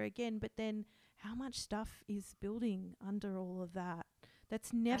go there again. But then how much stuff is building under all of that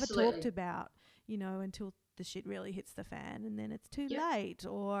that's never talked about, until the shit really hits the fan, and then it's too late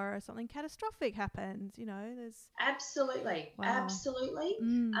or something catastrophic happens. There's absolutely. And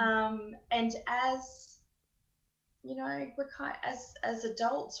as we're as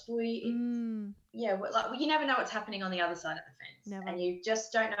adults, we're like, you never know what's happening on the other side of the fence, and you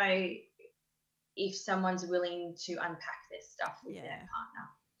just don't know if someone's willing to unpack their stuff with their partner.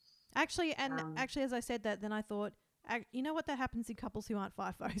 Actually, as I said that, then I thought, that happens in couples who aren't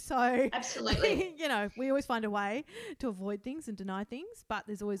FIFO. So absolutely, we always find a way to avoid things and deny things, but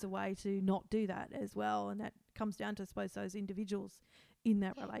there's always a way to not do that as well. And that comes down to, I suppose, those individuals in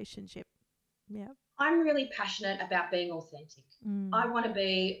that relationship. Yeah. I'm really passionate about being authentic. I want to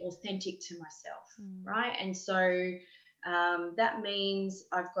be authentic to myself, right? And so that means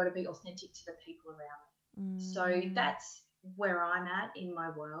I've got to be authentic to the people around me. So that's where I'm at in my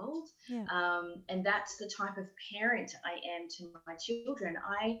world. And that's the type of parent I am to my children.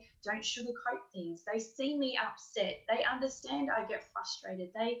 I don't sugarcoat things. They see me upset. They understand I get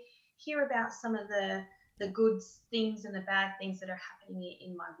frustrated. They hear about some of the good things and the bad things that are happening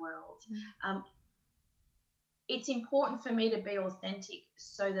in my world. It's important for me to be authentic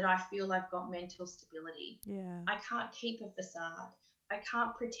so that I feel I've got mental stability. I can't keep a facade. I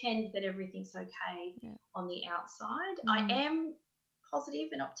can't pretend that everything's okay on the outside. I am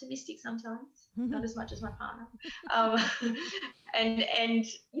positive and optimistic sometimes, not as much as my partner. And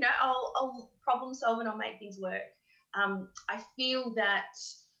I'll problem solve and I'll make things work. I feel that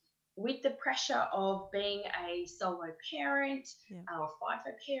with the pressure of being a solo parent, or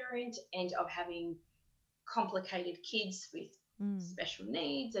FIFO parent, and of having complicated kids with special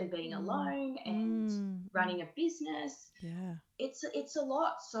needs and being alone and running a business, it's a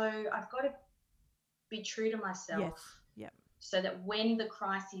lot. So I've got to be true to myself, so that when the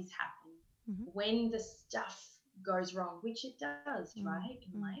crises happen, when the stuff goes wrong, which it does, right,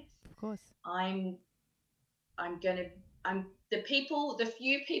 in life, of course, the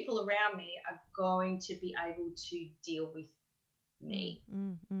few people around me are going to be able to deal with me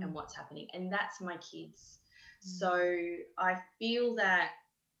and what's happening, and that's my kids. So I feel that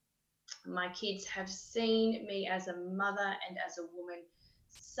my kids have seen me as a mother and as a woman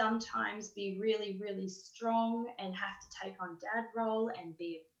sometimes be really, really strong and have to take on dad role and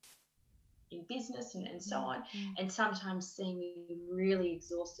be in business and so on, and sometimes see me really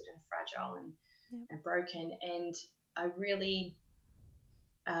exhausted and fragile and broken. And I really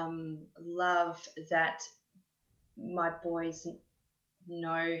love that my boys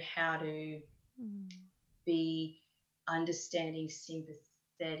know how to be understanding,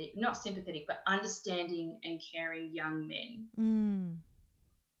 not sympathetic, but understanding and caring young men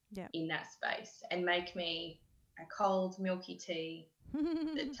in that space, and make me a cold milky tea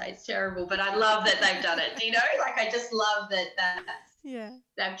that tastes terrible, but I love that they've done it. Like, I just love that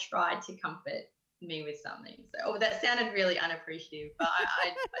they've tried to comfort me with something. So that sounded really unappreciative, but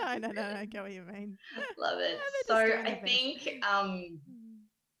I get what you mean. Love it. So I think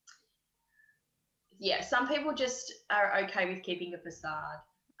some people just are okay with keeping a facade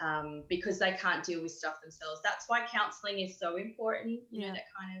because they can't deal with stuff themselves. That's why counselling is so important, that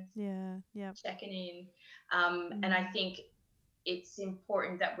kind of checking in. And I think it's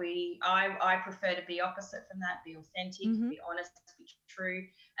important that I prefer to be opposite from that, be authentic, be honest, be true.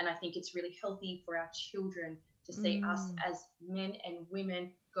 And I think it's really healthy for our children to see us as men and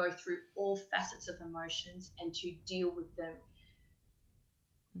women go through all facets of emotions and to deal with them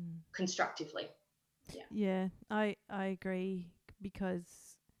constructively. Yeah, I agree,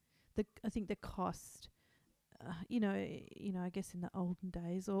 because I think the cost, I guess in the olden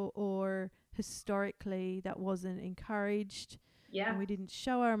days or historically, that wasn't encouraged. And we didn't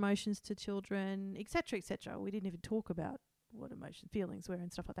show our emotions to children, etc., etc. We didn't even talk about what feelings were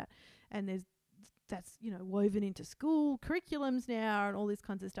and stuff like that. And that's woven into school curriculums now and all these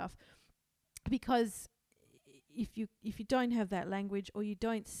kinds of stuff, because if you don't have that language, or you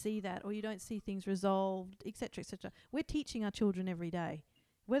don't see that, or you don't see things resolved, etc., etc., we're teaching our children every day,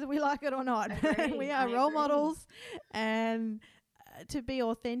 whether we like it or not. We are role models, and to be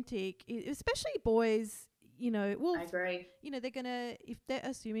authentic, especially boys. I agree. They're gonna, if they're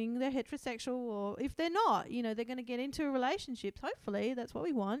assuming they're heterosexual, or if they're not, they're gonna get into relationships. Hopefully, that's what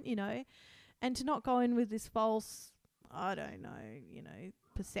we want. And to not go in with this false I don't know,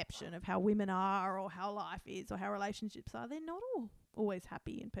 perception of how women are or how life is or how relationships are. They're not all always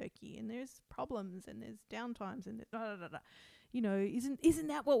happy and perky, and there's problems and there's downtimes and isn't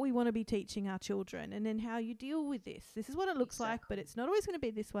that what we want to be teaching our children? And then how you deal with this. This is what it looks like, but it's not always going to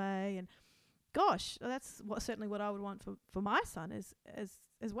be this way. And gosh, that's certainly what I would want for my son as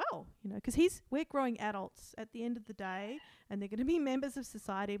well, because we're growing adults at the end of the day, and they're going to be members of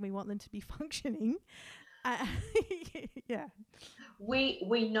society, and we want them to be functioning. Yeah.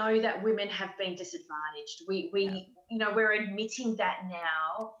 We know that women have been disadvantaged. We're admitting that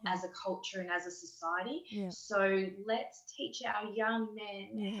now as a culture and as a society. Yeah. So let's teach our young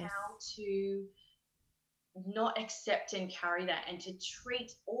men how to not accept and carry that, and to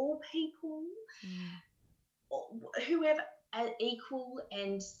treat all people, whoever, as equal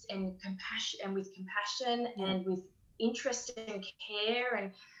and compassion, and with compassion and with interest and care.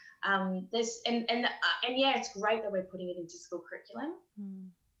 And it's great that we're putting it into school curriculum,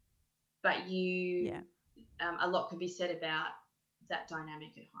 but a lot could be said about that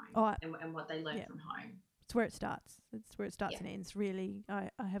dynamic at home and what they learn from home. It's where it starts. It's where it starts and ends, really. I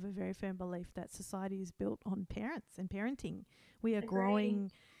have a very firm belief that society is built on parents and parenting. We are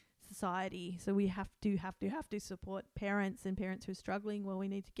growing society, so we have to support parents, and parents who are struggling. Well, we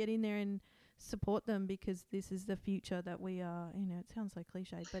need to get in there and support them, because this is the future that we are. It sounds so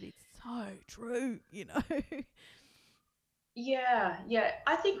cliched, but it's so true. Yeah.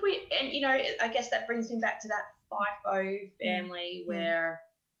 I think I guess that brings me back to that FIFO family where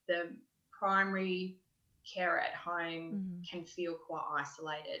the primary carer at home can feel quite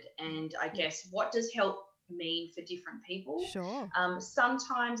isolated. And I guess, what does help mean for different people? Sure.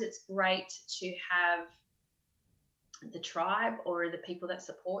 Sometimes it's great to have the tribe or the people that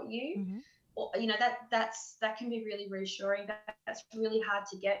support you. Or, that can be really reassuring. That's really hard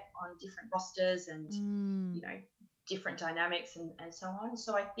to get on different rosters and different dynamics and so on.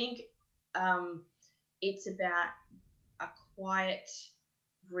 So I think it's about a quiet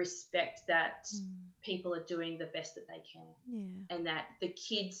respect that people are doing the best that they can, and that the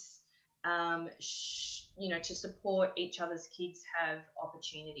kids, to support each other's kids, have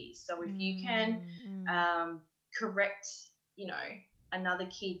opportunities. So if you can correct, another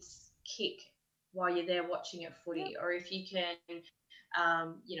kid's kick while you're there watching it footy, or if you can,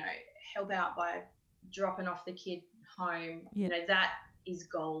 help out by dropping off the kid home, that is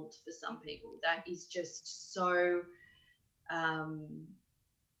gold for some people. That is just so,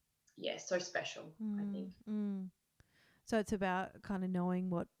 so special, I think. So it's about kind of knowing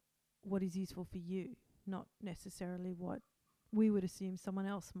what is useful for you, not necessarily what we would assume someone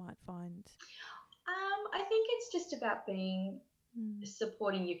else might find. I think it's just about being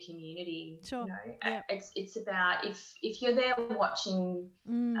supporting your community. Sure. It's about, if you're there watching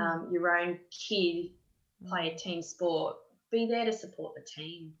your own kid play a team sport, be there to support the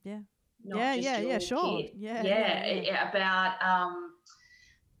team. Yeah. Not just your sure. kid. Yeah. About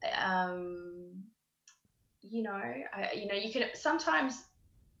you can sometimes,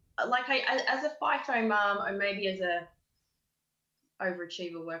 like as a FIFO mum, or maybe as a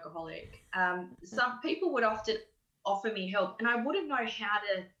overachiever workaholic, some people would often offer me help, and I wouldn't know how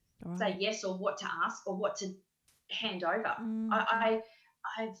to say yes, or what to ask, or what to hand over.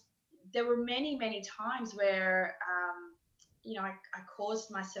 There were many times where I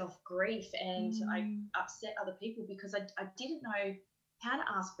caused myself grief, and I upset other people because I didn't know how to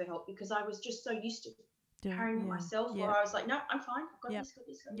ask for help, because I was just so used to carrying it myself, where I was like, no, I'm fine, I've got this.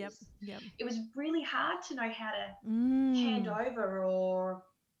 It was really hard to know how to hand over, or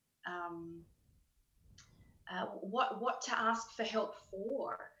what to ask for help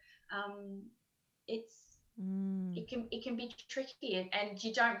for. It can be tricky, and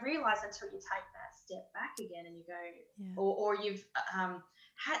you don't realize until you take that step back again, and you go, or you've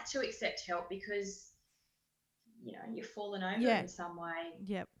had to accept help because you've fallen over in some way.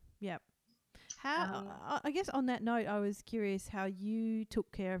 Yep. How I guess on that note, I was curious how you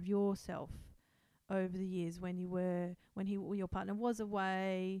took care of yourself over the years when your partner was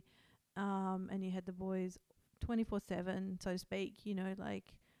away, and you had the boys 24/7, so to speak.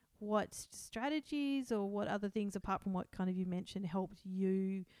 Like, what strategies or what other things, apart from what kind of you mentioned, helped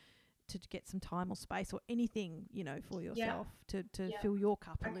you to get some time or space or anything, for yourself to fill your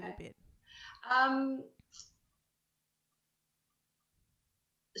cup a little bit?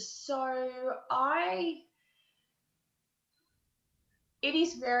 So it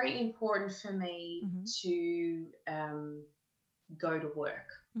is very important for me to go to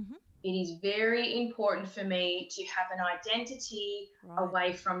work. It is very important for me to have an identity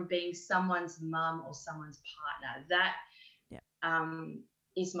away from being someone's mum or someone's partner. That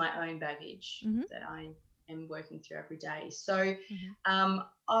is my own baggage that I am working through every day. So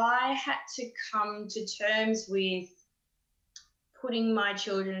I had to come to terms with putting my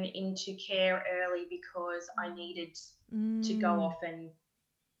children into care early because I needed to go off and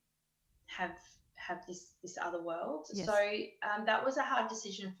have this other world. Yes. So that was a hard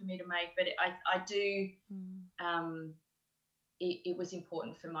decision for me to make, but I do it was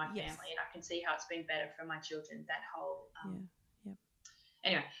important for my family, and I can see how it's been better for my children, that whole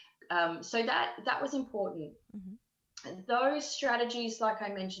anyway, so that was important. Those strategies, like I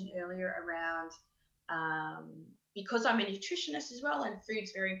mentioned earlier, around because I'm a nutritionist as well and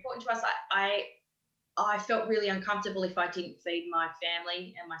food's very important to us, I felt really uncomfortable if I didn't feed my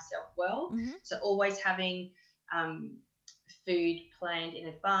family and myself well. So always having food planned in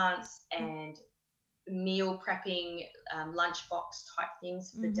advance and meal prepping, lunchbox type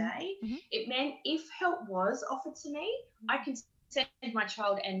things for the day. It meant if help was offered to me, I can send my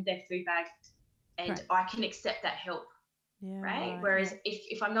child and their food bag and I can accept that help. Right? Whereas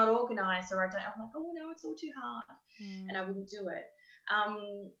if I'm not organised or I don't, I'm like, oh no, it's all too hard, and I wouldn't do it.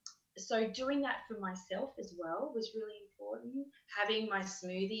 So doing that for myself as well was really important. Having my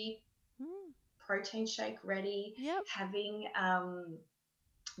smoothie, protein shake ready, having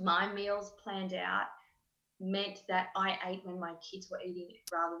my meals planned out meant that I ate when my kids were eating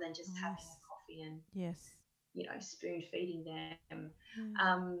rather than just having a coffee and spoon feeding them.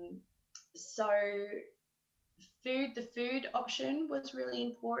 So the food option was really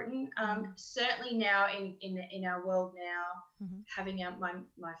important. Certainly now in our world now, having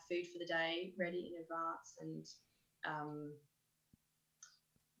my food for the day ready in advance and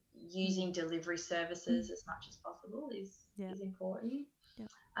using delivery services as much as possible is important.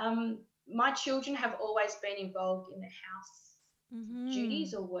 My children have always been involved in the house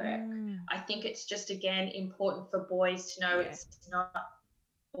duties or work. I think it's just, again, important for boys to know it's not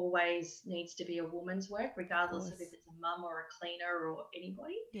always needs to be a woman's work, regardless of if it's a mum or a cleaner or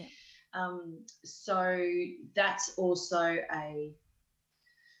anybody. So that's also a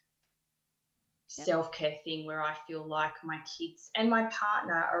self-care thing where I feel like my kids and my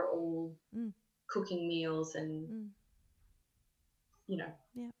partner are all cooking meals and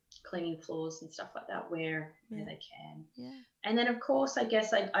cleaning floors and stuff like that where they can. And then, of course, I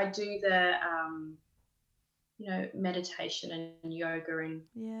guess I do the meditation and yoga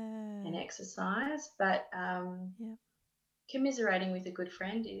and exercise, but commiserating with a good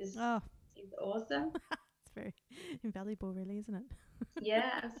friend is awesome. It's very invaluable, really, isn't it?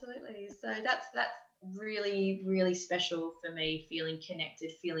 Yeah, absolutely. So that's really, really special for me, feeling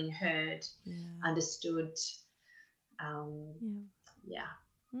connected, feeling heard, understood.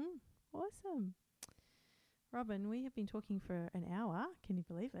 Awesome. Robyn, we have been talking for an hour. Can you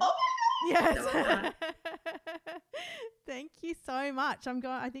believe it? Oh, yes. Thank you so much. I'm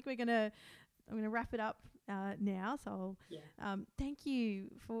gonna wrap it up now. So thank you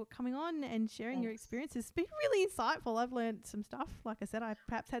for coming on and sharing your experiences. It's been really insightful. I've learned some stuff. Like I said, I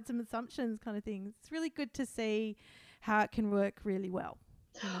perhaps had some assumptions kind of things. It's really good to see how it can work really well.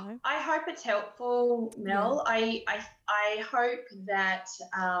 I hope it's helpful, Mel. I hope that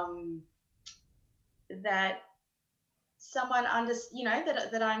that someone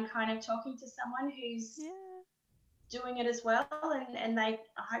that I'm kind of talking to someone who's doing it as well, and I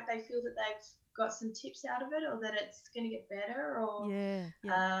hope they feel that they've got some tips out of it, or that it's going to get better, or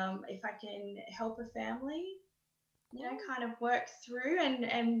if I can help a family, kind of work through and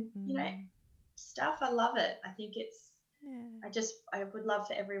stuff. I love it. I think it's I would love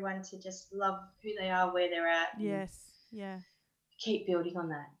for everyone to just love who they are, where they're at. Keep building on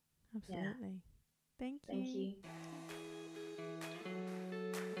that. Absolutely. Thank you.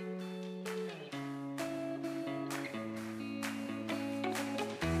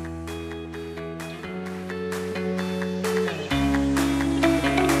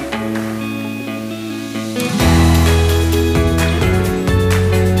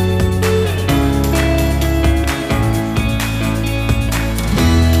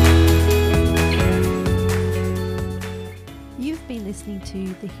 Listening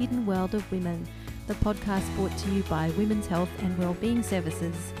to The Hidden World of Women, the podcast brought to you by Women's Health and Wellbeing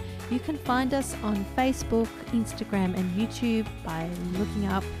Services. You can find us on Facebook, Instagram and YouTube by looking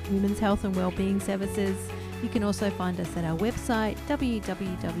up Women's Health and Wellbeing Services. You can also find us at our website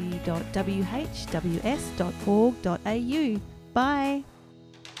www.whws.org.au. Bye.